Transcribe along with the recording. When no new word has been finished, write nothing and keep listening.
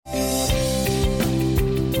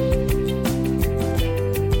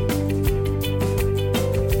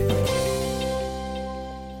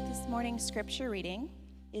scripture reading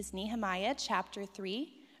is Nehemiah chapter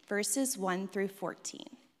 3, verses 1 through 14.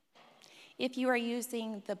 If you are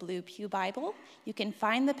using the Blue Pew Bible, you can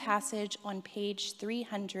find the passage on page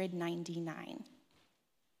 399.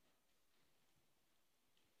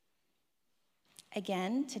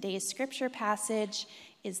 Again, today's scripture passage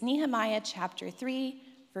is Nehemiah chapter 3,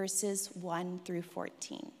 verses 1 through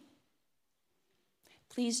 14.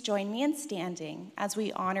 Please join me in standing as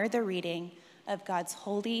we honor the reading of God's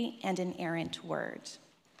holy and inerrant word.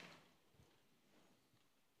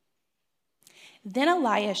 Then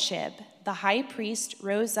Eliashib, the high priest,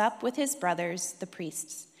 rose up with his brothers, the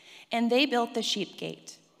priests, and they built the sheep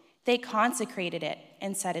gate. They consecrated it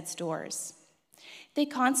and set its doors. They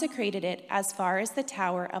consecrated it as far as the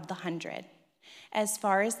Tower of the 100, as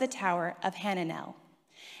far as the Tower of Hananel.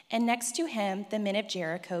 And next to him the men of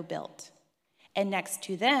Jericho built. And next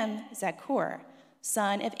to them Zaccur,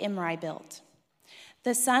 son of Imri, built.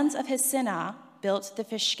 The sons of Hisenah built the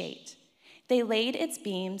fish gate. They laid its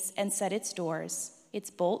beams and set its doors, its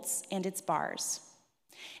bolts and its bars.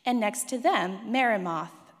 And next to them Meremoth,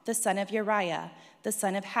 the son of Uriah, the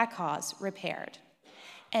son of Hakkoz, repaired.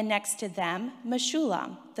 And next to them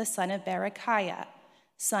Meshullam, the son of Berechiah,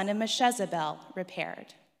 son of Meshezabel,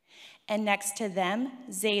 repaired. And next to them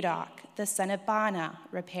Zadok, the son of Baana,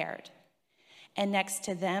 repaired. And next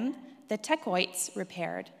to them the Tekoites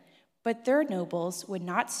repaired, but their nobles would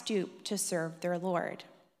not stoop to serve their Lord.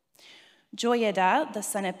 Joiada, the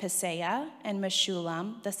son of Paseah, and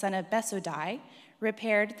Meshullam, the son of Besodai,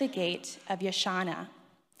 repaired the gate of Yeshana.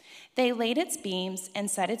 They laid its beams and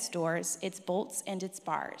set its doors, its bolts and its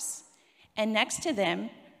bars. And next to them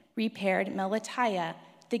repaired Melatiah,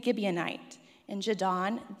 the Gibeonite, and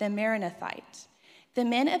Jadon, the Meronothite, the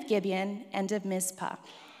men of Gibeon and of Mizpah,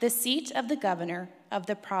 the seat of the governor of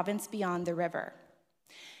the province beyond the river.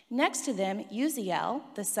 Next to them, Uzziel,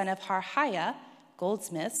 the son of Harhiah,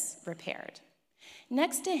 goldsmiths, repaired.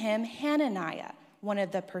 Next to him, Hananiah, one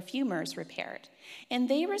of the perfumers, repaired, and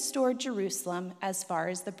they restored Jerusalem as far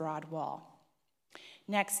as the broad wall.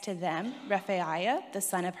 Next to them, Rephaiah, the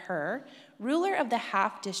son of Hur, ruler of the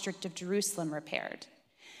half district of Jerusalem, repaired.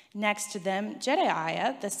 Next to them,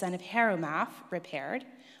 Jedaiah, the son of Harumaph, repaired,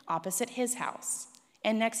 opposite his house.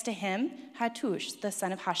 And next to him, Hattush, the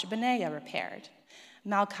son of Hashabneah, repaired.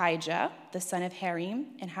 Malchijah, the son of Harim,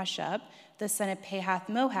 and Hashub, the son of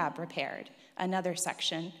Pahath-Moab, repaired, another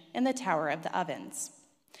section, in the Tower of the Ovens.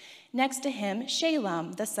 Next to him,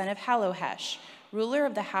 Shalom, the son of Hallohesh, ruler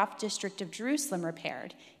of the half district of Jerusalem,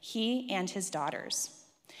 repaired, he and his daughters.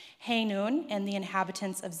 Hanun and the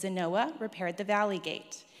inhabitants of Zenoah repaired the valley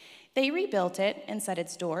gate. They rebuilt it and set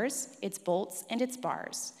its doors, its bolts, and its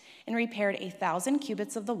bars, and repaired 1,000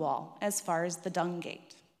 cubits of the wall as far as the dung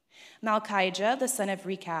gate. Malchijah, the son of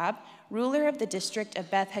Rechab, ruler of the district of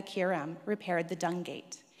Beth-Hakerem, repaired the dung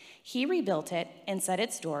gate. He rebuilt it and set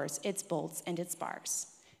its doors, its bolts, and its bars.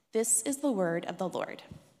 This is the word of the Lord.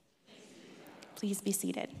 Please be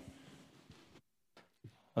seated.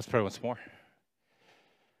 Let's pray once more.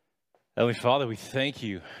 Heavenly Father, we thank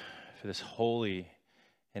you for this holy,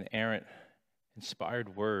 inerrant,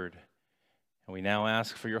 inspired word. And we now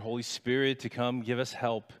ask for your Holy Spirit to come give us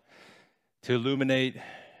help to illuminate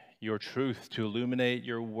your truth, to illuminate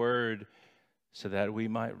your word, so that we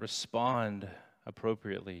might respond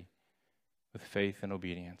appropriately with faith and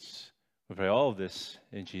obedience. We pray all of this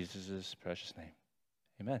in Jesus' precious name.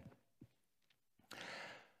 Amen.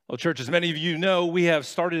 Well, church, as many of you know, we have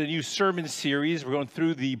started a new sermon series. We're going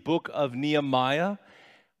through the book of Nehemiah,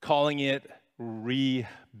 calling it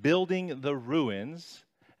Rebuilding the Ruins.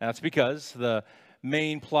 And that's because the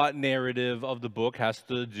main plot narrative of the book has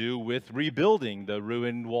to do with rebuilding the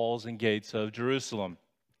ruined walls and gates of Jerusalem.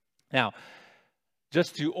 Now,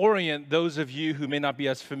 just to orient those of you who may not be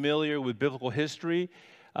as familiar with biblical history,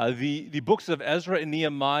 the books of Ezra and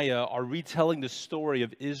Nehemiah are retelling the story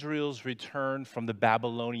of Israel's return from the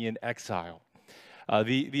Babylonian exile.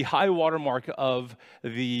 The high watermark of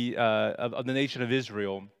the nation of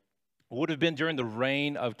Israel would have been during the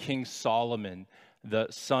reign of King Solomon, the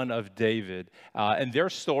son of David. And their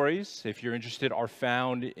stories, if you're interested, are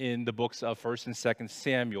found in the books of 1st and 2nd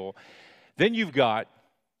Samuel. Then you've got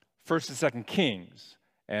 1st and 2nd Kings,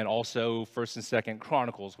 and also 1st and 2nd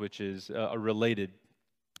Chronicles, which is a related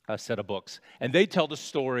set of books. And they tell the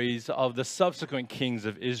stories of the subsequent kings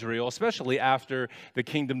of Israel, especially after the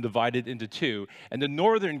kingdom divided into two. And the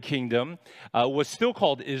northern kingdom was still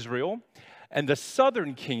called Israel, and the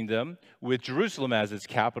southern kingdom, with Jerusalem as its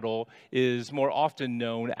capital, is more often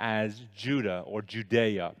known as Judah or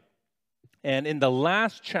Judea. And in the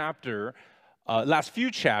last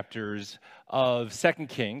few chapters of 2nd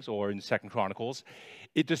Kings, or in 2nd Chronicles,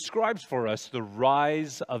 It describes for us the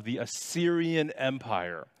rise of the Assyrian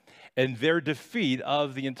Empire and their defeat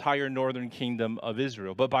of the entire northern kingdom of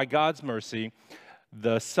Israel. But by God's mercy,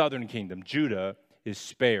 the southern kingdom, Judah, is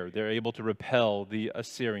spared. They're able to repel the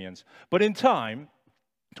Assyrians. But in time,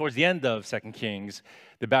 towards the end of 2 Kings,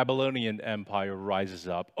 the Babylonian Empire rises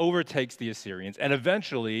up, overtakes the Assyrians, and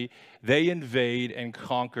eventually they invade and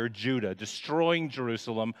conquer Judah, destroying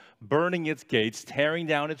Jerusalem, burning its gates, tearing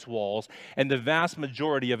down its walls, and the vast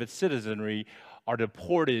majority of its citizenry are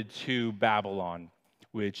deported to Babylon,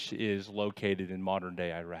 which is located in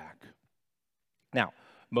modern-day Iraq. Now,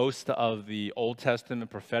 most of the Old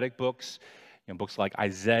Testament prophetic books, books like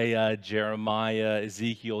Isaiah, Jeremiah,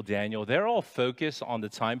 Ezekiel, Daniel, they're all focused on the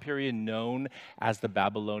time period known as the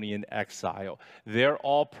Babylonian exile. They're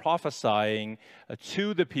all prophesying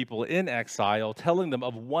to the people in exile, telling them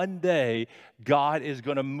of one day God is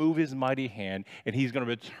going to move his mighty hand and he's going to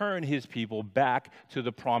return his people back to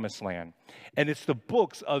the promised land. And it's the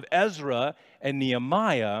books of Ezra and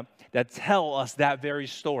Nehemiah that tell us that very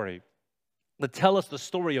story. To tell us the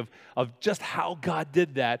story of just how God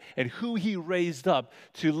did that and who he raised up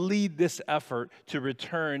to lead this effort to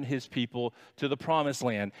return his people to the promised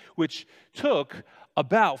land, which took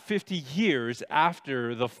about 50 years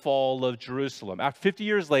after the fall of Jerusalem. After 50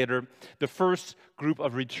 years later, the first group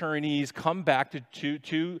of returnees come back to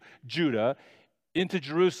Judah, into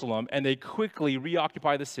Jerusalem, and they quickly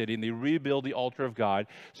reoccupy the city and they rebuild the altar of God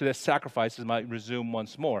so that sacrifices might resume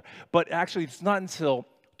once more. But actually, it's not until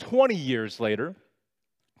 20 years later,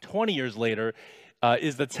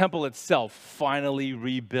 is the temple itself finally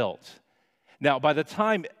rebuilt. Now, by the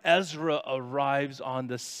time Ezra arrives on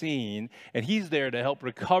the scene, and he's there to help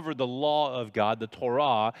recover the law of God, the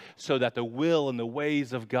Torah, so that the will and the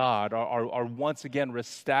ways of God are once again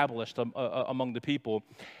reestablished among the people,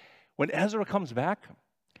 when Ezra comes back,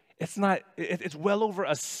 it's well over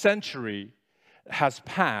a century has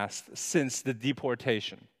passed since the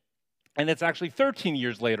deportation. And it's actually 13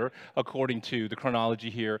 years later, according to the chronology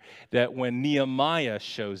here, that when Nehemiah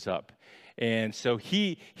shows up. And so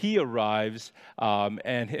he arrives,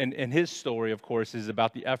 and his story, of course, is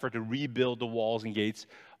about the effort to rebuild the walls and gates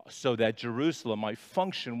so that Jerusalem might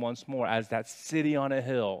function once more as that city on a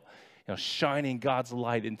hill, shining God's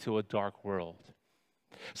light into a dark world.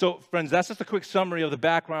 So, friends, that's just a quick summary of the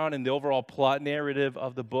background and the overall plot narrative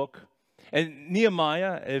of the book. And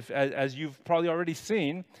Nehemiah, as you've probably already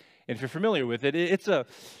seen, and if you're familiar with it, it's a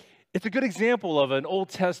good example of an Old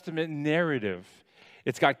Testament narrative.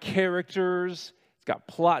 It's got characters, it's got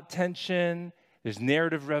plot tension, there's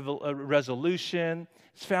narrative resolution.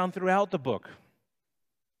 It's found throughout the book,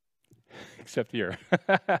 except here,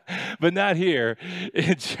 but not here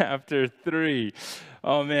in chapter 3.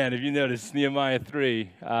 Oh man, if you notice Nehemiah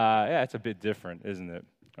 3, it's a bit different, isn't it?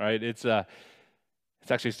 All right, it's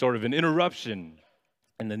actually sort of an interruption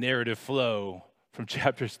in the narrative flow from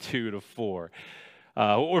chapters 2 to 4.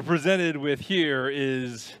 What we're presented with here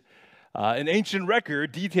is an ancient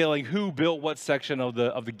record detailing who built what section of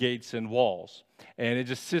the gates and walls. And it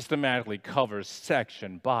just systematically covers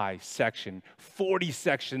section by section, 40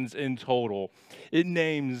 sections in total. It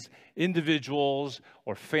names individuals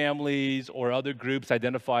or families or other groups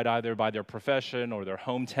identified either by their profession or their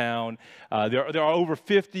hometown. There are over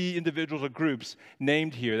 50 individuals or groups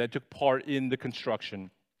named here that took part in the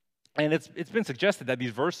construction. And it's been suggested that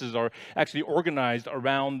these verses are actually organized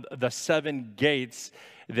around the 7 gates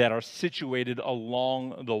that are situated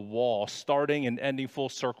along the wall, starting and ending full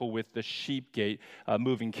circle with the sheep gate,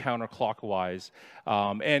 moving counterclockwise.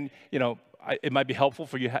 It might be helpful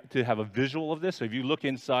for you to have a visual of this. So if you look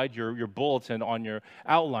inside your bulletin on your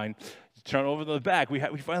outline, turn over to the back, we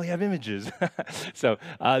finally have images. So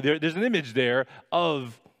there's an image there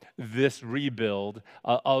of this rebuild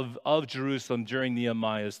of Jerusalem during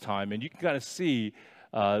Nehemiah's time, and you can kind of see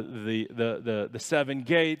the 7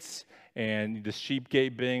 gates and the sheep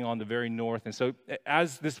gate being on the very north. And so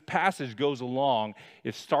as this passage goes along,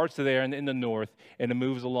 it starts there in the north and it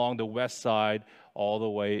moves along the west side all the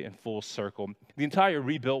way in full circle. The entire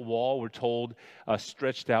rebuilt wall, we're told,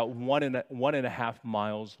 stretched out 1.5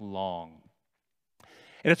 miles long.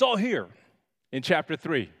 And it's all here in chapter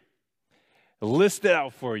 3. Listed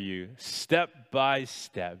out for you, step by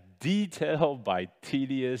step, detail by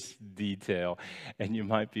tedious detail. And you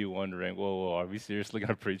might be wondering, whoa, are we seriously going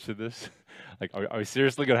to preach to this? Like, are we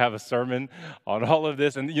seriously going to have a sermon on all of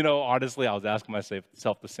this? And, honestly, I was asking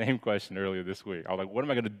myself the same question earlier this week. I was like, what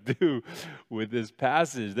am I going to do with this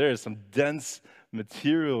passage? There is some dense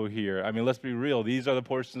material here. I mean, let's be real. These are the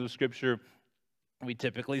portions of Scripture we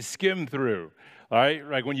typically skim through, all right?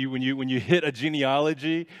 Like when you hit a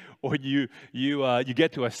genealogy, or you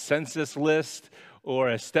get to a census list, or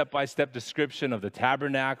a step-by-step description of the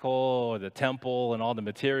tabernacle or the temple and all the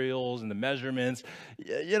materials and the measurements,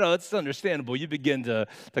 it's understandable. You begin to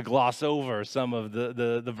gloss over some of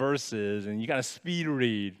the verses, and you kind of speed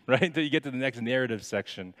read, right, until you get to the next narrative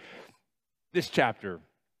section. This chapter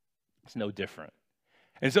is no different.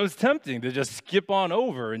 And so it's tempting to just skip on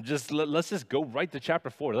over and let's just go right to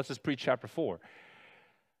chapter 4. Let's just preach chapter 4.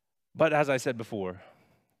 But as I said before,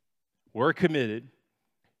 we're committed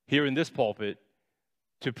here in this pulpit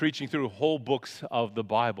to preaching through whole books of the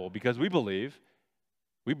Bible because we believe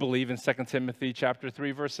in 2 Timothy chapter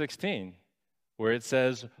 3, verse 16, where it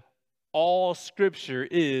says, all scripture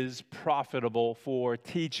is profitable for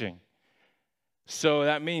teaching. So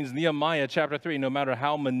that means Nehemiah chapter 3, no matter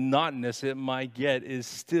how monotonous it might get, is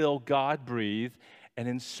still God-breathed and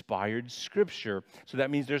inspired scripture. So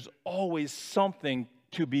that means there's always something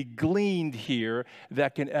to be gleaned here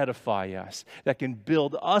that can edify us, that can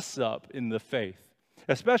build us up in the faith,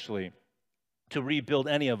 especially to rebuild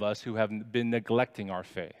any of us who have been neglecting our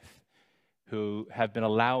faith, who have been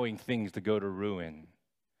allowing things to go to ruin.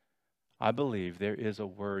 I believe there is a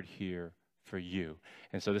word here for you.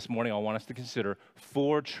 And so this morning I want us to consider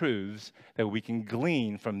 4 truths that we can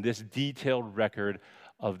glean from this detailed record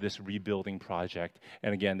of this rebuilding project.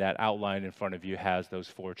 And again, that outline in front of you has those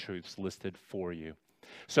 4 truths listed for you.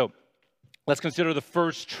 So let's consider the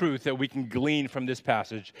first truth that we can glean from this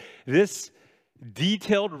passage. This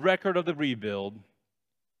detailed record of the rebuild,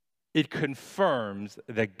 it confirms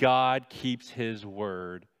that God keeps his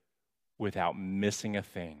word without missing a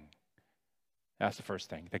thing. That's the first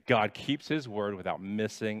thing, that God keeps his word without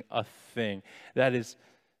missing a thing. That is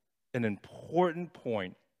an important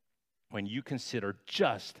point when you consider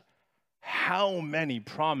just how many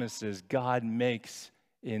promises God makes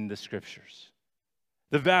in the scriptures.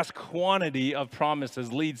 The vast quantity of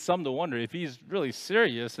promises leads some to wonder if he's really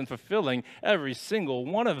serious in fulfilling every single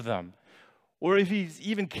one of them, or if he's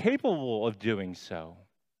even capable of doing so.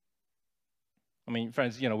 I mean,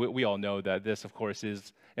 friends, we all know that this, of course,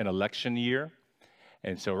 is an election year.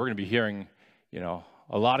 And so we're going to be hearing,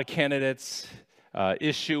 a lot of candidates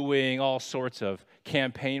issuing all sorts of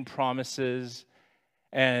campaign promises.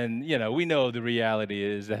 And, we know the reality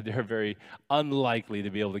is that they're very unlikely to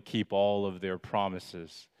be able to keep all of their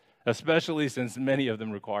promises, especially since many of them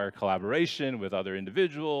require collaboration with other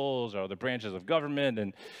individuals or other branches of government.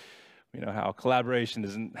 And we know how collaboration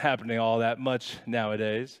isn't happening all that much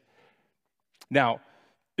nowadays. Now,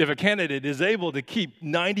 if a candidate is able to keep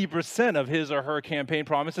 90% of his or her campaign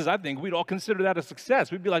promises, I think we'd all consider that a success.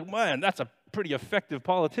 We'd be like, man, that's a pretty effective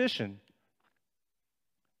politician.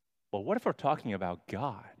 Well, what if we're talking about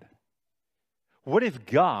God? What if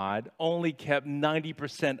God only kept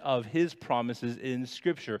 90% of his promises in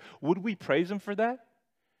Scripture? Would we praise him for that?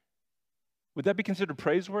 Would that be considered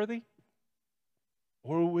praiseworthy?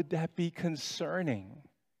 Or would that be concerning?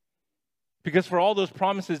 Because for all those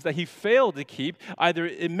promises that he failed to keep, either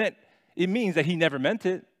it means that he never meant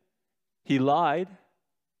it, he lied,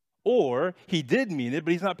 or he did mean it,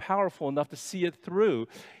 but he's not powerful enough to see it through.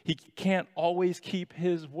 He can't always keep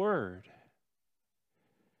his word.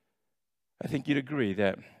 I think you'd agree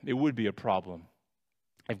that it would be a problem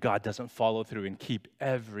if God doesn't follow through and keep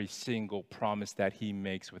every single promise that he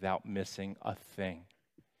makes without missing a thing.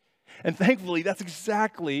 And thankfully, that's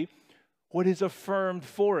exactly what is affirmed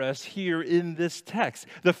for us here in this text.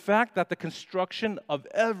 The fact that the construction of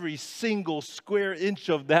every single square inch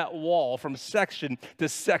of that wall from section to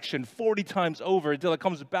section 40 times over until it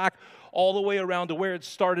comes back all the way around to where it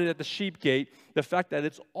started at the sheep gate, the fact that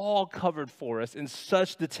it's all covered for us in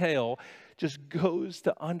such detail just goes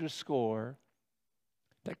to underscore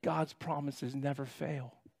that God's promises never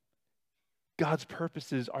fail. God's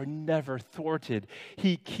purposes are never thwarted.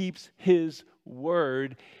 He keeps his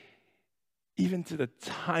word even to the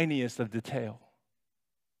tiniest of detail.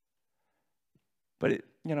 But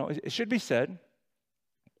it should be said,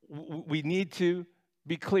 we need to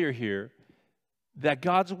be clear here that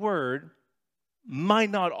God's word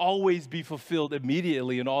might not always be fulfilled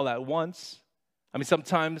immediately and all at once. I mean,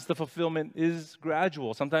 sometimes the fulfillment is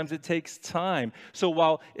gradual. Sometimes it takes time. So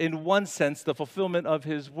while in one sense the fulfillment of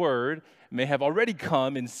his word may have already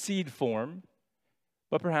come in seed form,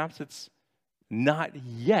 but perhaps it's not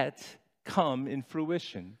yet come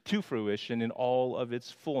to fruition in all of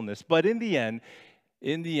its fullness. But in the end,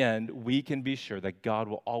 we can be sure that God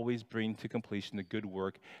will always bring to completion the good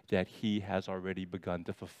work that he has already begun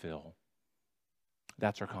to fulfill.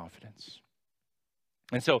 That's our confidence.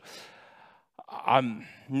 And so I'm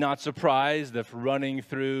not surprised if running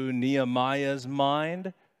through Nehemiah's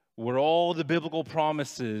mind were all the biblical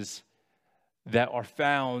promises that are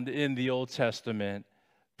found in the Old Testament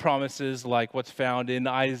promises like what's found in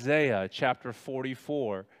Isaiah chapter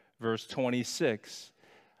 44, verse 26.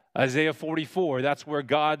 Isaiah 44, that's where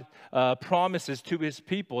God promises to his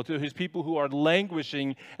people who are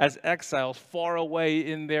languishing as exiles far away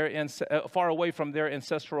from their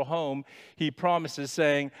ancestral home. He promises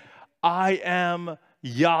saying, I am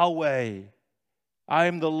Yahweh, I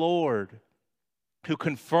am the Lord, who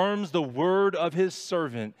confirms the word of his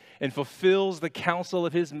servant and fulfills the counsel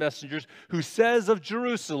of his messengers, who says of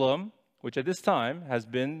Jerusalem, which at this time has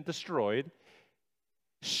been destroyed,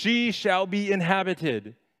 she shall be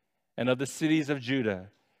inhabited, and of the cities of Judah,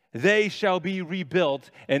 they shall be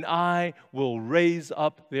rebuilt, and I will raise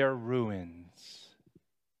up their ruins.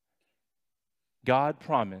 God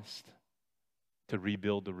promised to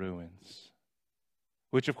rebuild the ruins,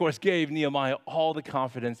 which of course gave Nehemiah all the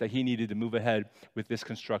confidence that he needed to move ahead with this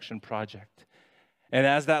construction project. And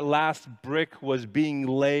as that last brick was being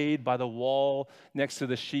laid by the wall next to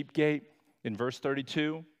the sheep gate, in verse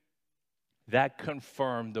 32, that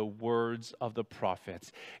confirmed the words of the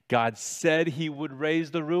prophets. God said he would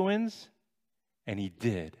raise the ruins, and he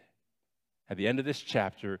did. At the end of this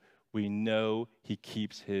chapter, we know he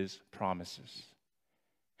keeps his promises.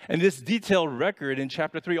 And this detailed record in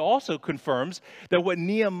chapter 3 also confirms that what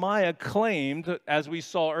Nehemiah claimed, as we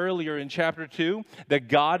saw earlier in chapter 2, that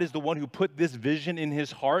God is the one who put this vision in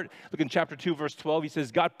his heart. Look in chapter 2, verse 12, he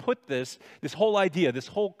says, God put this whole idea, this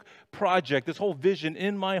whole project, this whole vision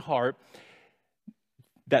in my heart,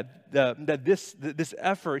 this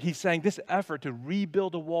effort, he's saying this effort to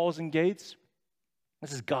rebuild the walls and gates,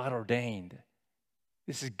 this is God ordained.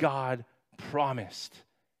 This is God promised.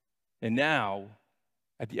 And now,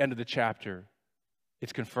 at the end of the chapter,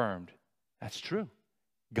 it's confirmed. That's true.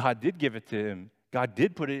 God did give it to him. God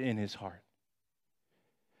did put it in his heart.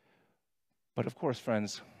 But of course,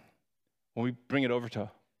 friends, when we bring it over to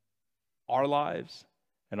our lives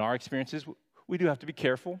and our experiences, we do have to be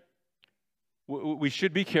careful. We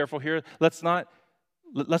should be careful here. Let's not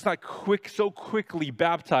so quickly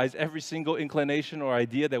baptize every single inclination or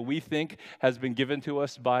idea that we think has been given to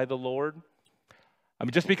us by the Lord. I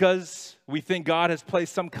mean, just because we think God has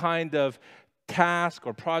placed some kind of task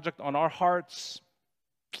or project on our hearts,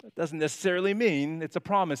 it doesn't necessarily mean it's a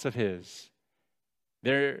promise of his.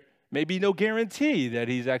 There may be no guarantee that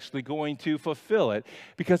he's actually going to fulfill it,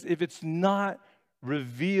 because if it's not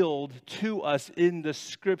revealed to us in the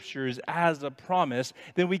scriptures as a promise,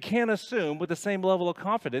 then we can't assume with the same level of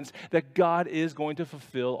confidence that God is going to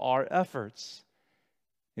fulfill our efforts.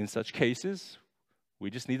 In such cases,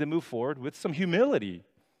 we just need to move forward with some humility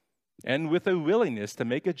and with a willingness to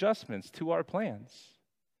make adjustments to our plans.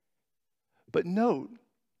 But note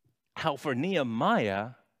how for Nehemiah,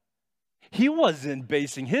 he wasn't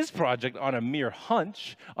basing his project on a mere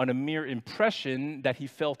hunch, on a mere impression that he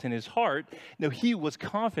felt in his heart. No, he was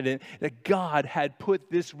confident that God had put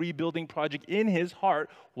this rebuilding project in his heart.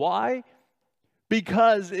 Why?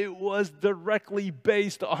 Because it was directly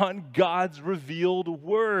based on God's revealed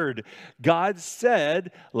word. God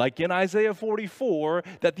said, like in Isaiah 44,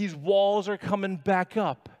 that these walls are coming back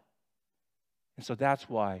up. And so that's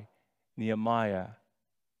why Nehemiah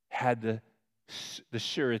had the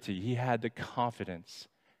surety, he had the confidence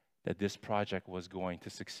that this project was going to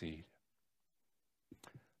succeed.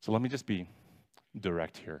 So let me just be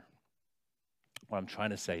direct here. What I'm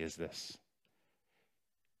trying to say is this.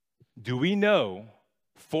 Do we know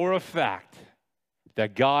for a fact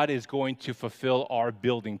that God is going to fulfill our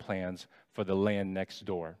building plans for the land next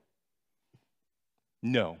door?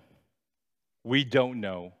 No, we don't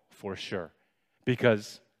know for sure,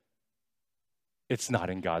 because it's not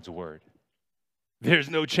in God's word. There's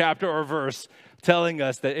no chapter or verse telling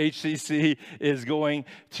us that HCC is going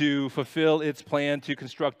to fulfill its plan to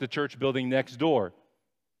construct the church building next door.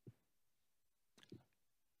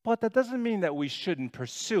 But that doesn't mean that we shouldn't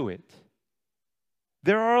pursue it.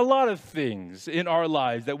 There are a lot of things in our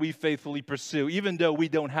lives that we faithfully pursue, even though we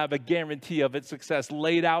don't have a guarantee of its success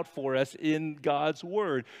laid out for us in God's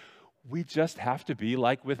word. We just have to be,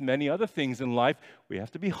 like with many other things in life, we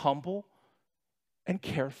have to be humble and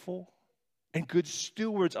careful and good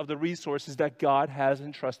stewards of the resources that God has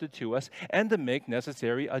entrusted to us, and to make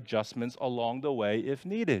necessary adjustments along the way if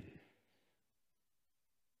needed.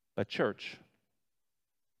 But church,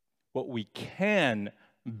 what we can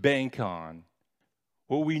bank on,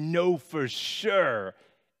 what we know for sure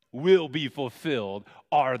will be fulfilled,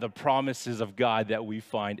 are the promises of God that we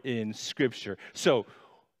find in Scripture. So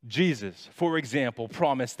Jesus, for example,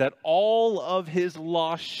 promised that all of his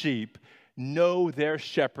lost sheep know their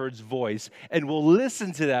shepherd's voice and will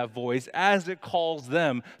listen to that voice as it calls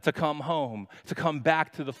them to come home, to come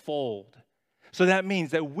back to the fold. So that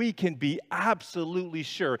means that we can be absolutely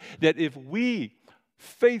sure that if we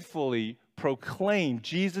faithfully proclaim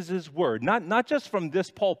Jesus' word, not just from this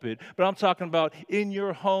pulpit, but I'm talking about in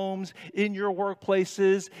your homes, in your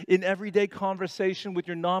workplaces, in everyday conversation with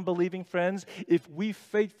your non-believing friends, if we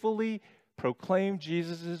faithfully proclaim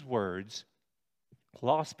Jesus' words,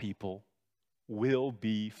 lost people will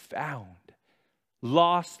be found.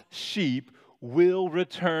 Lost sheep will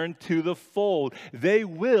return to the fold. They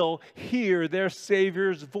will hear their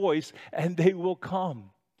Savior's voice and they will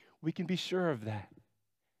come. We can be sure of that.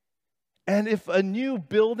 And if a new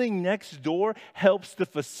building next door helps to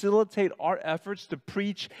facilitate our efforts to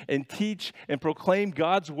preach and teach and proclaim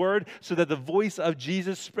God's word so that the voice of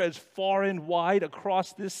Jesus spreads far and wide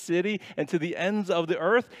across this city and to the ends of the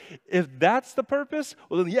earth, if that's the purpose,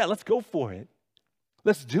 well then yeah, let's go for it.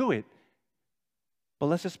 Let's do it. But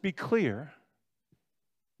let's just be clear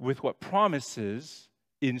with what promises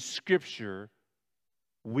in Scripture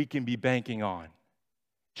we can be banking on,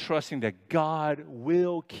 trusting that God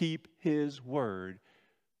will keep His word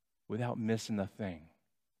without missing a thing.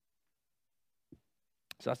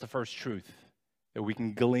 So that's the first truth that we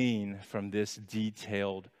can glean from this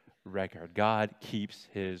detailed record. God keeps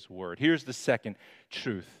His word. Here's the second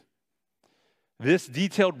truth. This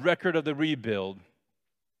detailed record of the rebuild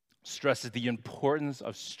stresses the importance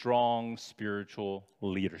of strong spiritual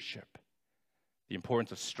leadership. The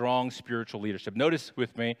importance of strong spiritual leadership. Notice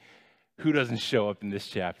with me, who doesn't show up in this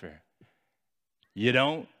chapter? You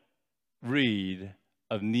don't read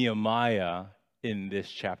of Nehemiah in this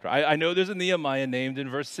chapter. I know there's a Nehemiah named in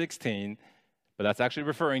verse 16, but that's actually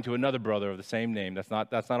referring to another brother of the same name. That's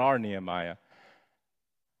not our Nehemiah.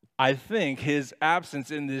 I think his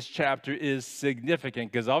absence in this chapter is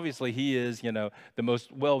significant because obviously he is, the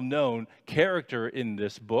most well-known character in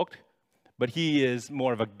this book, but he is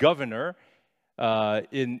more of a governor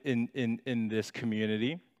in this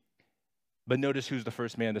community. But notice who's the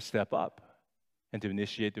first man to step up and to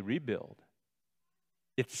initiate the rebuild.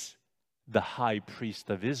 It's the high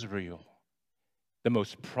priest of Israel, the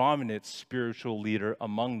most prominent spiritual leader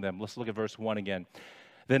among them. Let's look at verse 1 again.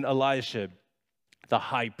 Then Eliashib, the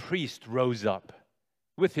high priest, rose up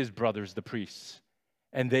with his brothers, the priests,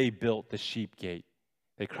 and they built the sheep gate.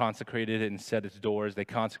 They consecrated it and set its doors. They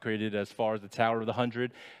consecrated it as far as the Tower of the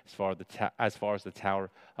 100, as far as the Tower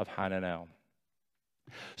of Hananel.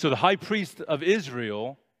 So the high priest of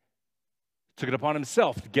Israel took it upon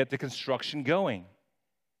himself to get the construction going.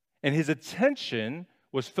 And his attention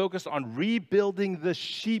was focused on rebuilding the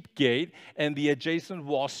sheep gate and the adjacent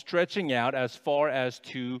wall stretching out as far as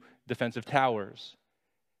 2 defensive towers.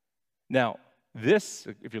 Now, this,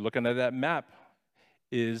 if you're looking at that map,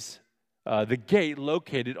 is the gate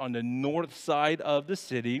located on the north side of the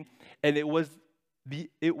city, and it was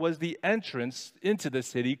the entrance into the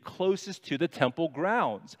city closest to the temple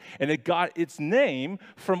grounds. And it got its name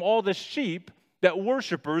from all the sheep that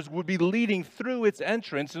worshipers would be leading through its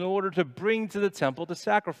entrance in order to bring to the temple to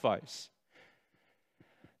sacrifice.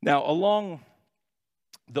 Now, along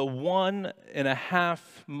the 1.5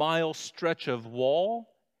 mile stretch of wall,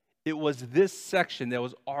 it was this section that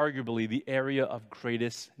was arguably the area of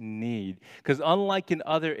greatest need. Because unlike in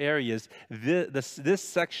other areas, this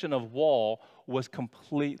section of wall was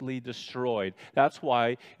completely destroyed. That's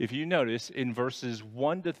why, if you notice, in verses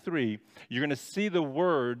 1 to 3, you're going to see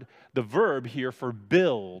the verb here for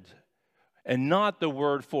build, and not the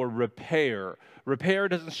word for repair. Repair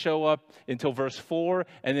doesn't show up until verse 4,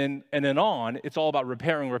 and then on, it's all about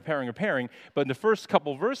repairing. But in the first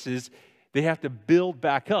couple verses, they have to build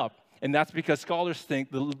back up. And that's because scholars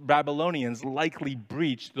think the Babylonians likely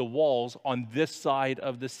breached the walls on this side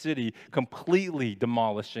of the city, completely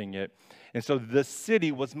demolishing it. And so the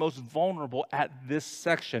city was most vulnerable at this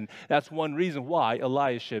section. That's one reason why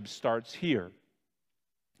Eliashib starts here.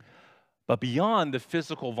 But beyond the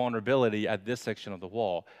physical vulnerability at this section of the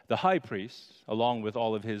wall, the high priest, along with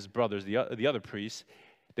all of his brothers, the other priests,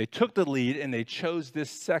 they took the lead and they chose this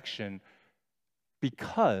section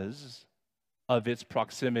because of its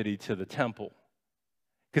proximity to the temple.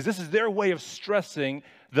 Because this is their way of stressing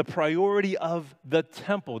the priority of the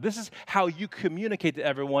temple. This is how you communicate to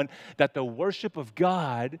everyone that the worship of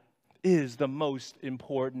God is the most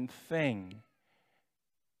important thing.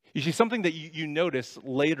 You see, something that you notice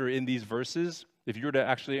later in these verses, if you were to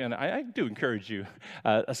actually, and I do encourage you,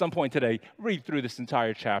 at some point today, read through this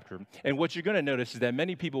entire chapter. And what you're going to notice is that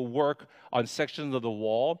many people work on sections of the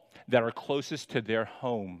wall that are closest to their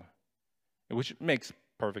home, which makes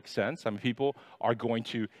perfect sense. I mean, people are going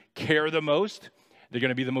to care the most. They're going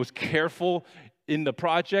to be the most careful in the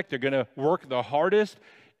project. They're going to work the hardest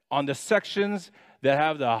on the sections that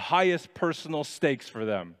have the highest personal stakes for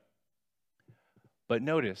them. But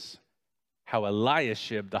notice how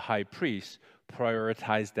Eliashib, the high priest,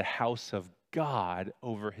 prioritized the house of God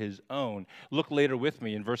over his own. Look later with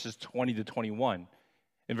me in verses 20 to 21.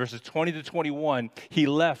 In verses 20 to 21, he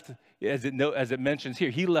left, as it mentions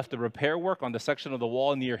here, he left the repair work on the section of the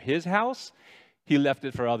wall near his house. He left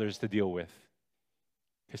it for others to deal with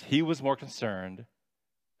because he was more concerned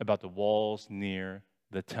about the walls near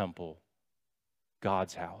the temple,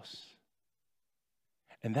 God's house.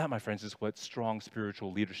 And that, my friends, is what strong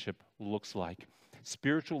spiritual leadership looks like.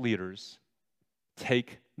 Spiritual leaders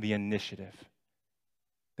take the initiative.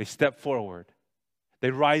 They step forward.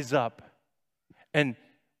 They rise up. And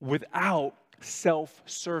without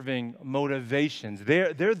self-serving motivations,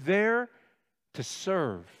 they're there to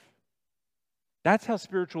serve. That's how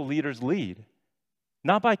spiritual leaders lead.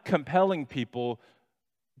 Not by compelling people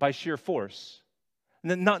by sheer force.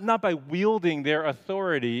 Not by wielding their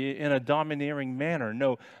authority in a domineering manner.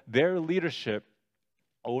 No, their leadership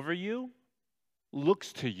over you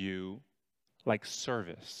looks to you like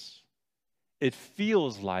service. It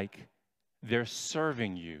feels like they're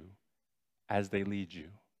serving you as they lead you.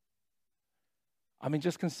 I mean,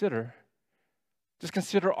 just consider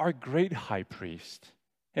our great high priest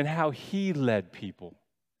and how he led people,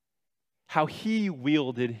 how he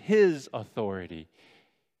wielded his authority.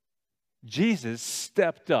 Jesus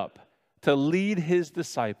stepped up to lead his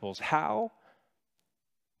disciples. How?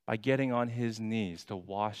 By getting on his knees to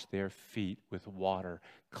wash their feet with water,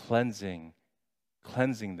 cleansing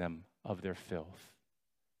them of their filth.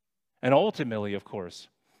 And ultimately, of course,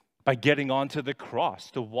 by getting onto the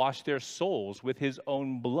cross to wash their souls with his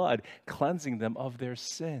own blood, cleansing them of their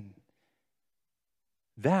sin.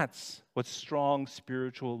 That's what strong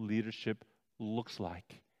spiritual leadership looks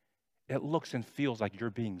like. It looks and feels like you're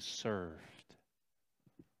being served.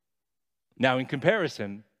 Now, in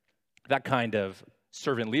comparison, that kind of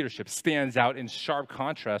servant leadership stands out in sharp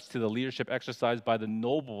contrast to the leadership exercised by the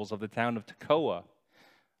nobles of the town of Tekoa.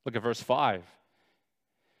 Look at verse 5.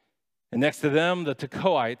 And next to them, the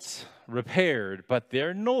Tekoites repaired, but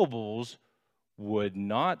their nobles would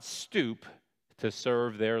not stoop to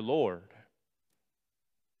serve their Lord.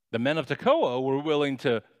 The men of Tekoa were willing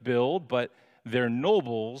to build, but their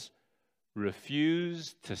nobles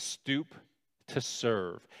refused to stoop to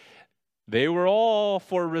serve. They were all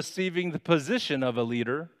for receiving the position of a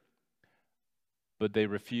leader, but they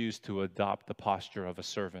refused to adopt the posture of a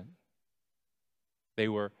servant. They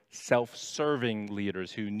were self-serving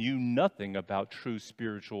leaders who knew nothing about true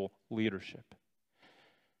spiritual leadership.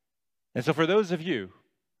 And so for those of you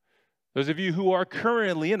who are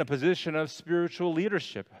currently in a position of spiritual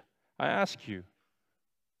leadership, I ask you,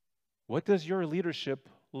 what does your leadership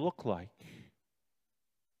look like?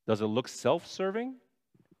 Does it look self-serving?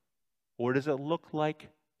 Or does it look like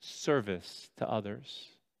service to others?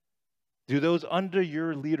 Do those under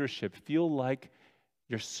your leadership feel like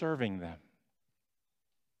you're serving them?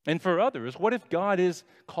 And for others, what if God is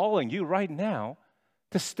calling you right now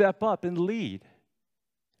to step up and lead?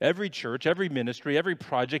 Every church, every ministry, every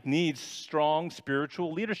project needs strong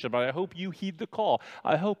spiritual leadership. I hope you heed the call.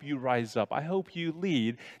 I hope you rise up. I hope you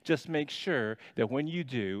lead. Just make sure that when you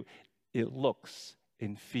do, it looks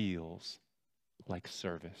and feels like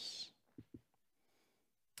service.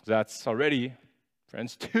 That's already,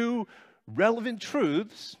 friends, two relevant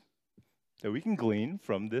truths that we can glean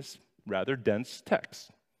from this rather dense text.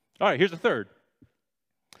 All right, here's the third.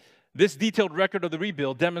 This detailed record of the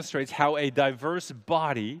rebuild demonstrates how a diverse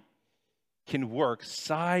body can work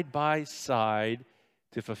side by side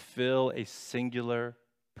to fulfill a singular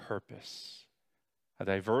purpose. A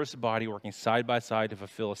diverse body working side by side to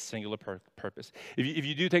fulfill a singular purpose. If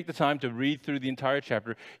you do take the time to read through the entire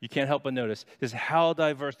chapter, you can't help but notice just how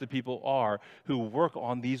diverse the people are who work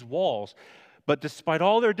on these walls. But despite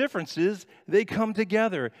all their differences, they come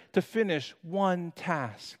together to finish one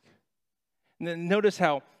task. And then notice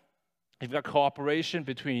how you've got cooperation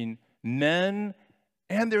between men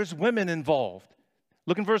and there's women involved.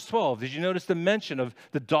 Look in verse 12. Did you notice the mention of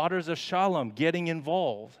the daughters of Shalom getting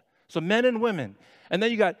involved? So men and women. And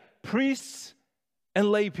then you got priests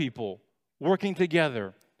and lay people working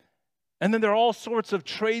together. And then there are all sorts of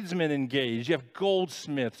tradesmen engaged. You have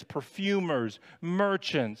goldsmiths, perfumers,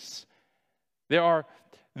 merchants. There are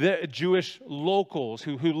the Jewish locals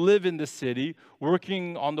who live in the city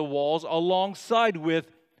working on the walls alongside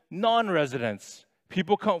with non-residents,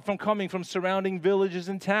 people coming from surrounding villages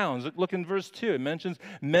and towns. Look in verse 2. It mentions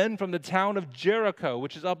men from the town of Jericho,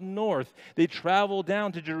 which is up north. They travel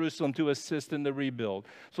down to Jerusalem to assist in the rebuild.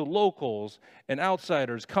 So locals and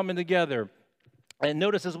outsiders coming together. And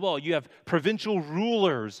notice as well, you have provincial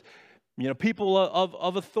rulers, People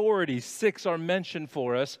of authority, 6 are mentioned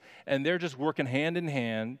for us, and they're just working hand in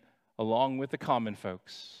hand along with the common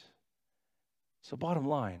folks. So bottom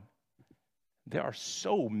line, there are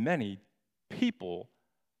so many people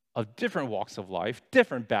of different walks of life,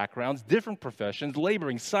 different backgrounds, different professions,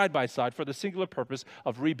 laboring side by side for the singular purpose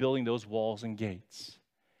of rebuilding those walls and gates.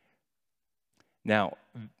 Now,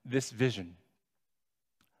 this vision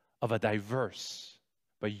of a diverse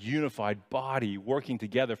but unified body working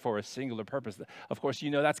together for a singular purpose, of course,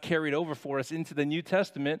 that's carried over for us into the New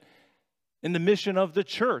Testament in the mission of the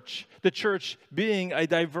church being a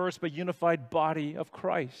diverse but unified body of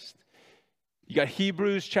Christ. You got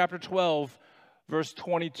Hebrews chapter 12, verse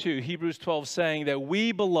 22. Hebrews 12 saying that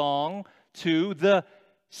we belong to the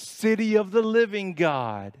city of the living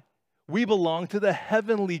God. We belong to the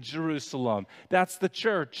heavenly Jerusalem. That's the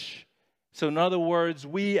church. So in other words,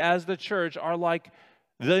 we as the church are like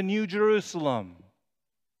the New Jerusalem.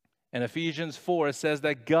 In Ephesians 4, it says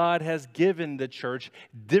that God has given the church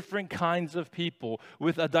different kinds of people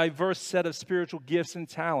with a diverse set of spiritual gifts and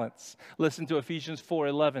talents. Listen to Ephesians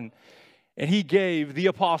 4:11. And he gave the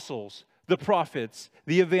apostles, the prophets,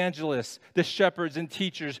 the evangelists, the shepherds and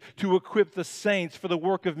teachers to equip the saints for the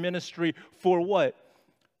work of ministry for what?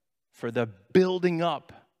 For the building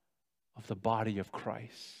up of the body of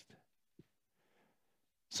Christ.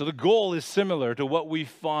 So the goal is similar to what we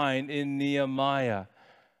find in Nehemiah.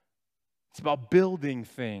 It's about building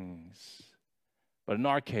things. But in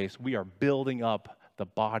our case, we are building up the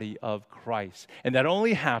body of Christ. And that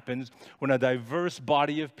only happens when a diverse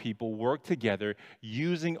body of people work together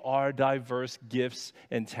using our diverse gifts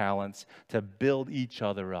and talents to build each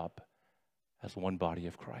other up as one body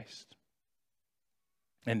of Christ.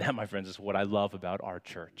 And that, my friends, is what I love about our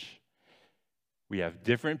church. We have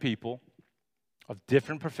different people of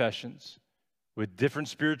different professions, with different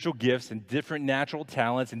spiritual gifts and different natural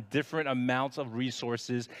talents and different amounts of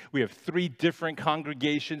resources. We have 3 different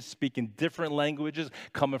congregations speaking different languages,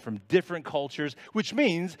 coming from different cultures, which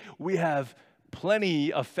means we have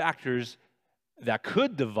plenty of factors that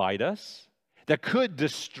could divide us, that could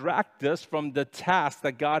distract us from the task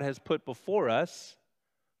that God has put before us.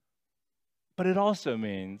 But it also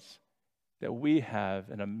means that we have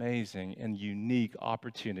an amazing and unique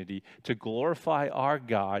opportunity to glorify our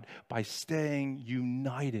God by staying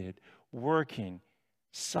united, working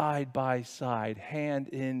side by side, hand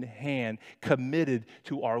in hand, committed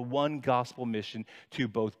to our one gospel mission to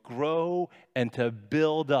both grow and to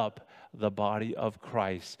build up the body of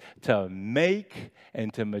Christ, to make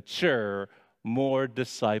and to mature more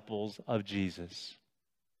disciples of Jesus.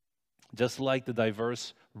 Just like the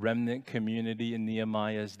diverse remnant community in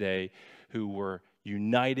Nehemiah's day, who were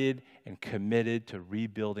united and committed to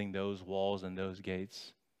rebuilding those walls and those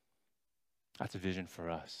gates. That's a vision for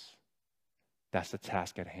us. That's the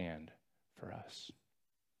task at hand for us.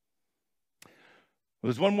 Well,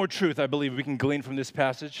 there's one more truth I believe we can glean from this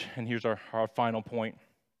passage, and here's our final point.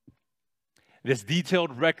 This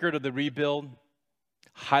detailed record of the rebuild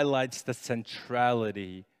highlights the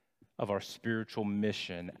centrality of our spiritual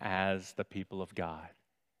mission as the people of God.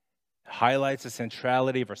 Highlights the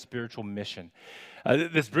centrality of our spiritual mission.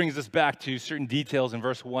 This brings us back to certain details in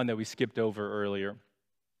verse 1 that we skipped over earlier.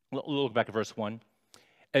 Look back at verse 1.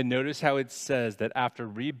 And notice how it says that after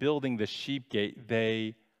rebuilding the sheep gate,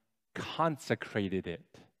 they consecrated it.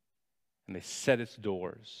 And they set its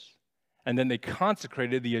doors. And then they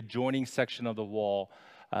consecrated the adjoining section of the wall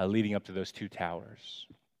leading up to those 2 towers.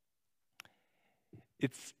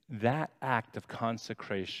 It's that act of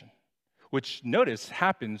consecration, which, notice,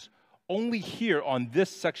 happens only here on this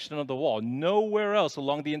section of the wall, nowhere else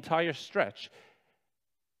along the entire stretch.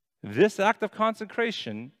 This act of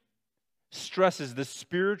consecration stresses the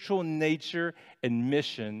spiritual nature and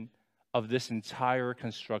mission of this entire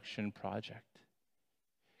construction project.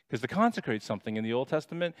 Because to consecrate something in the Old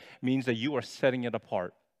Testament means that you are setting it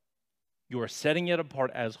apart. You are setting it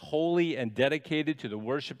apart as holy and dedicated to the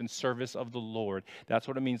worship and service of the Lord. That's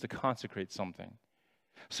what it means to consecrate something.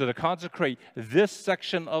 So to consecrate this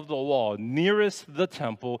section of the wall nearest the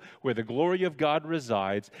temple where the glory of God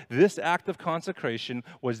resides, this act of consecration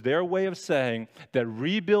was their way of saying that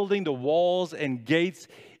rebuilding the walls and gates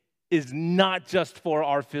is not just for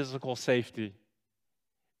our physical safety.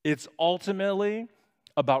 It's ultimately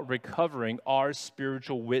about recovering our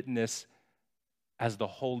spiritual witness as the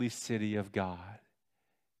holy city of God.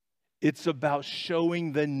 It's about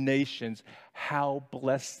showing the nations how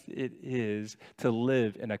blessed it is to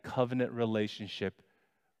live in a covenant relationship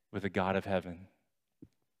with the God of heaven.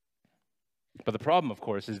 But the problem, of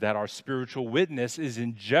course, is that our spiritual witness is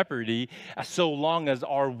in jeopardy so long as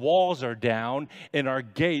our walls are down and our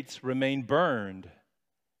gates remain burned.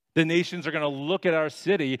 The nations are going to look at our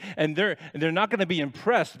city, and they're not going to be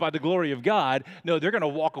impressed by the glory of God. No, they're going to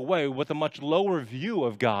walk away with a much lower view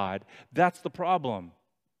of God. That's the problem.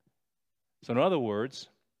 So in other words,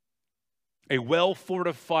 a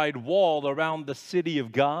well-fortified wall around the city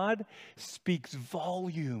of God speaks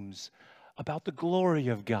volumes about the glory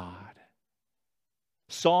of God.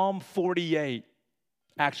 Psalm 48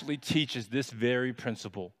 actually teaches this very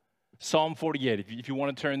principle. Psalm 48, if you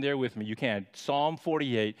want to turn there with me, you can. Psalm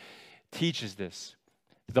 48 teaches this.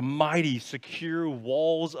 The mighty, secure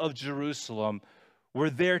walls of Jerusalem were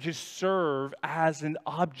there to serve as an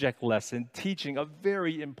object lesson, teaching a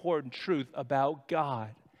very important truth about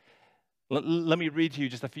God. Let me read to you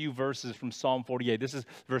just a few verses from Psalm 48. This is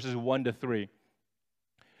verses 1 to 3.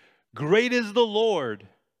 Great is the Lord,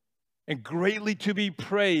 and greatly to be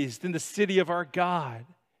praised in the city of our God.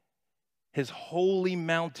 His holy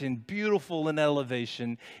mountain, beautiful in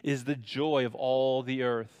elevation, is the joy of all the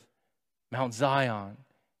earth. Mount Zion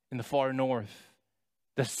in the far north,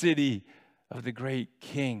 the city of the great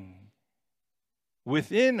King.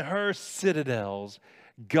 Within her citadels,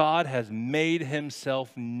 God has made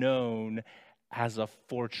himself known as a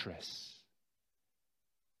fortress.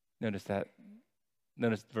 Notice that.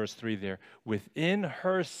 Notice verse 3 there. Within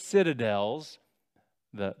her citadels,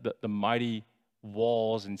 the mighty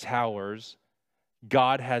walls and towers,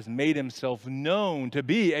 God has made himself known to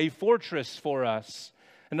be a fortress for us.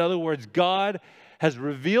 In other words, God has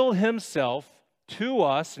revealed himself to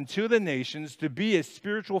us and to the nations to be a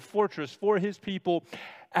spiritual fortress for his people,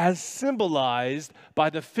 as symbolized by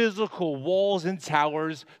the physical walls and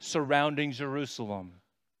towers surrounding Jerusalem.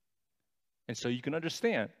 And so you can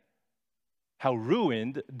understand how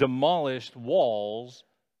ruined, demolished walls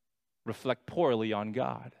reflect poorly on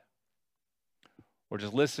God. Or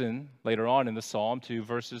just listen later on in the psalm to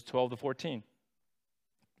verses 12 to 14.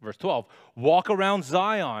 Verse 12, walk around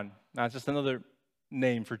Zion. That's just another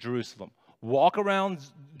name for Jerusalem. Walk around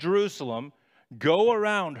Jerusalem, go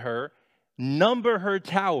around her, number her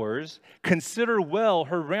towers, consider well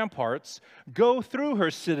her ramparts, go through her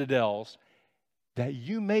citadels, that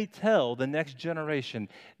you may tell the next generation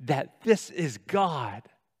that this is God,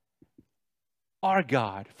 our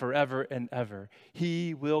God, forever and ever.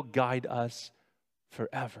 He will guide us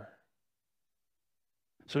forever.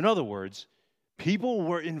 So in other words, people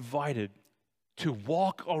were invited to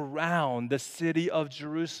walk around the city of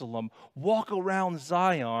Jerusalem, walk around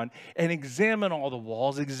Zion, and examine all the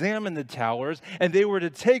walls, examine the towers, and they were to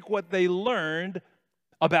take what they learned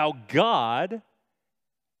about God,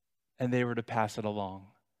 and they were to pass it along.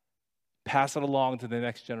 Pass it along to the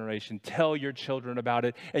next generation. Tell your children about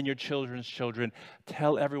it, and your children's children.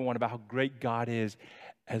 Tell everyone about how great God is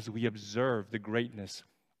as we observe the greatness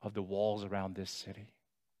of the walls around this city.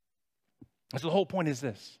 So the whole point is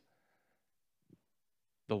this.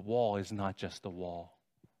 The wall is not just the wall.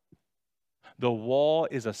 The wall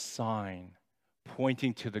is a sign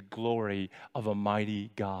pointing to the glory of a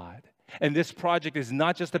mighty God. And this project is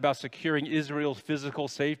not just about securing Israel's physical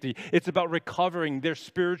safety. It's about recovering their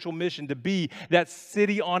spiritual mission to be that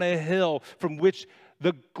city on a hill from which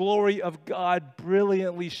the glory of God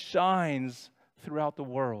brilliantly shines throughout the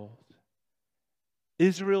world.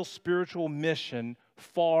 Israel's spiritual mission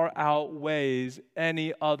far outweighs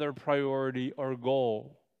any other priority or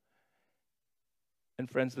goal. And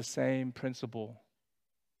friends, the same principle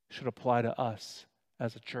should apply to us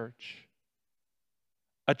as a church.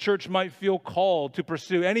 A church might feel called to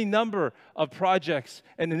pursue any number of projects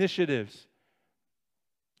and initiatives.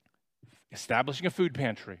 Establishing a food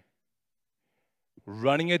pantry,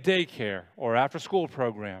 running a daycare or after-school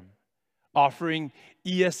program, offering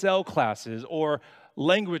ESL classes or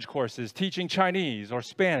language courses, teaching Chinese or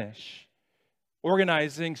Spanish,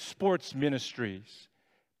 organizing sports ministries,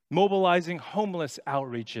 mobilizing homeless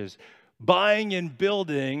outreaches, buying and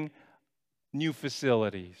building new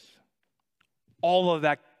facilities. All of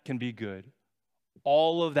that can be good.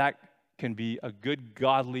 All of that can be a good,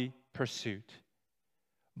 godly pursuit.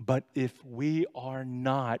 But if we are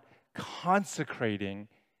not consecrating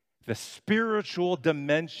the spiritual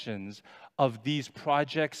dimensions of these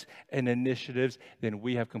projects and initiatives, then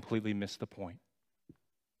we have completely missed the point.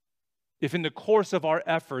 If in the course of our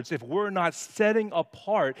efforts, if we're not setting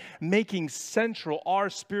apart, making central our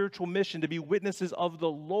spiritual mission to be witnesses of the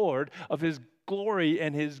Lord, of his glory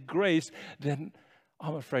and his grace, then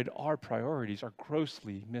I'm afraid our priorities are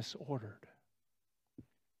grossly misordered.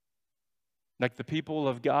 Like the people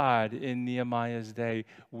of God in Nehemiah's day,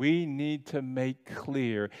 we need to make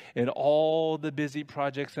clear in all the busy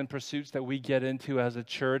projects and pursuits that we get into as a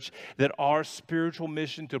church that our spiritual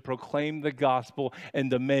mission to proclaim the gospel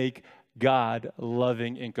and to make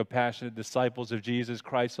God-loving and compassionate disciples of Jesus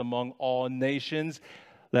Christ among all nations,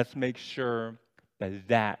 let's make sure that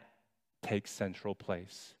that takes central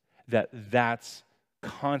place, that that's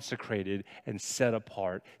consecrated and set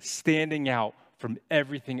apart, standing out from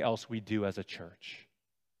everything else we do as a church.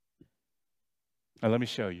 Now let me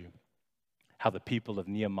show you how the people of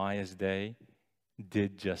Nehemiah's day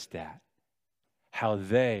did just that, how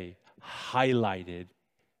they highlighted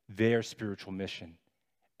their spiritual mission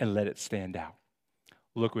and let it stand out.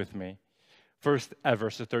 Look with me. First at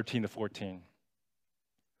verses 13 to 14.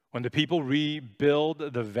 When the people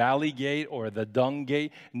rebuild the valley gate or the dung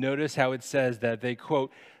gate, notice how it says that they,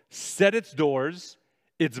 quote, set its doors,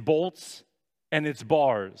 its bolts, and its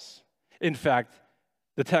bars. In fact,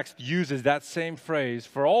 the text uses that same phrase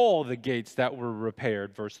for all the gates that were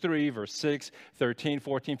repaired. Verse 3, verse 6, 13,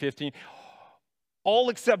 14, 15, all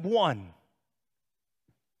except one.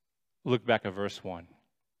 Look back at verse 1.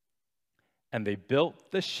 And they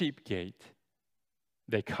built the sheep gate,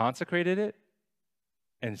 they consecrated it,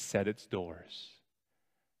 and set its doors.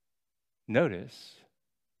 Notice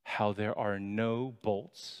how there are no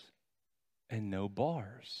bolts and no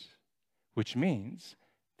bars, which means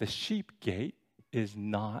the sheep gate is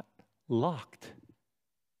not locked.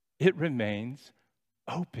 It remains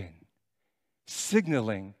open,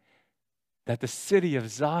 signaling that the city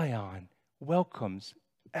of Zion welcomes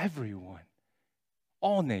everyone,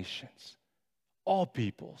 all nations, all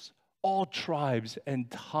peoples, all tribes and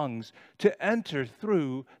tongues, to enter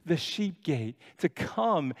through the sheep gate, to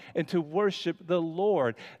come and to worship the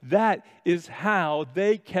Lord. That is how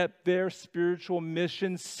they kept their spiritual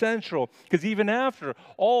mission central. Because even after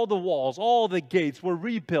all the walls, all the gates were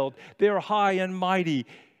rebuilt, they are high and mighty,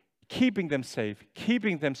 keeping them safe,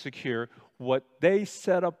 keeping them secure. What they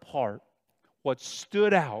set apart, what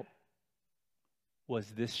stood out, was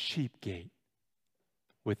this sheep gate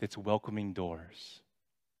with its welcoming doors.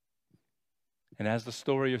 And as the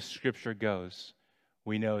story of Scripture goes,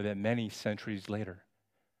 we know that many centuries later,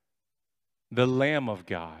 the Lamb of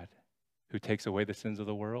God, who takes away the sins of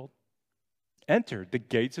the world, entered the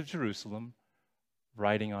gates of Jerusalem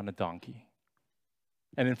riding on a donkey.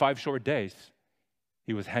 And in 5 short days,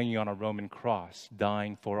 he was hanging on a Roman cross,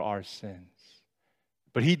 dying for our sins.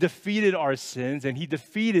 But he defeated our sins, and he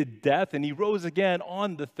defeated death, and he rose again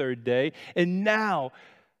on the 3rd day. And now,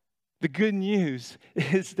 the good news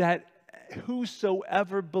is that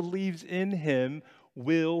whosoever believes in him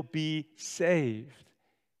will be saved.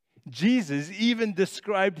 Jesus even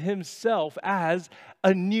described himself as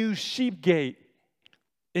a new sheep gate.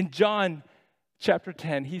 In John chapter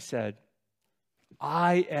 10, he said,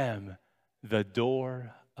 I am the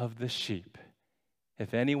door of the sheep.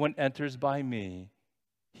 If anyone enters by me,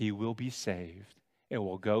 he will be saved and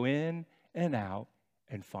will go in and out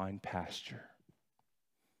and find pasture.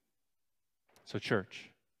 So, church,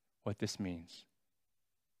 what this means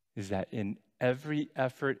is that in every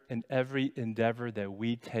effort and every endeavor that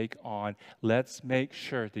we take on, let's make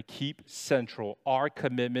sure to keep central our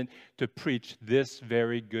commitment to preach this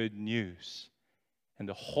very good news and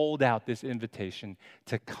to hold out this invitation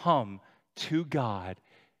to come to God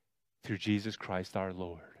through Jesus Christ our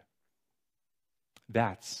Lord.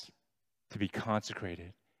 That's to be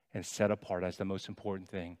consecrated and set apart as the most important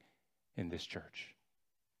thing in this church.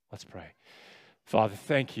 Let's pray. Father,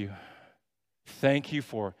 thank you. Thank you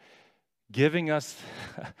for giving us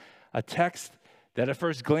a text that at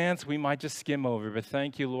first glance we might just skim over. But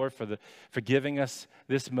thank you, Lord, for giving us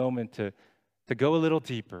this moment to go a little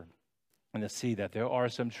deeper and to see that there are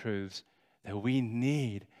some truths that we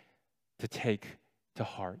need to take to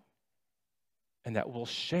heart and that will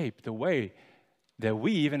shape the way that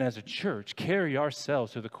we, even as a church, carry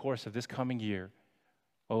ourselves through the course of this coming year.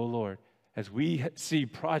 Oh, Lord, as we see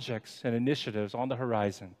projects and initiatives on the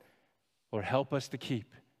horizon, Lord, help us to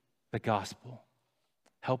keep the gospel.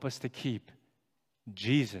 Help us to keep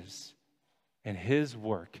Jesus and his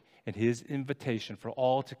work and his invitation for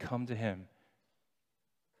all to come to him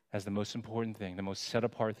as the most important thing, the most set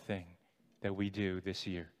apart thing that we do this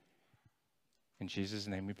year. In Jesus'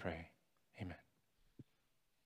 name we pray. Amen.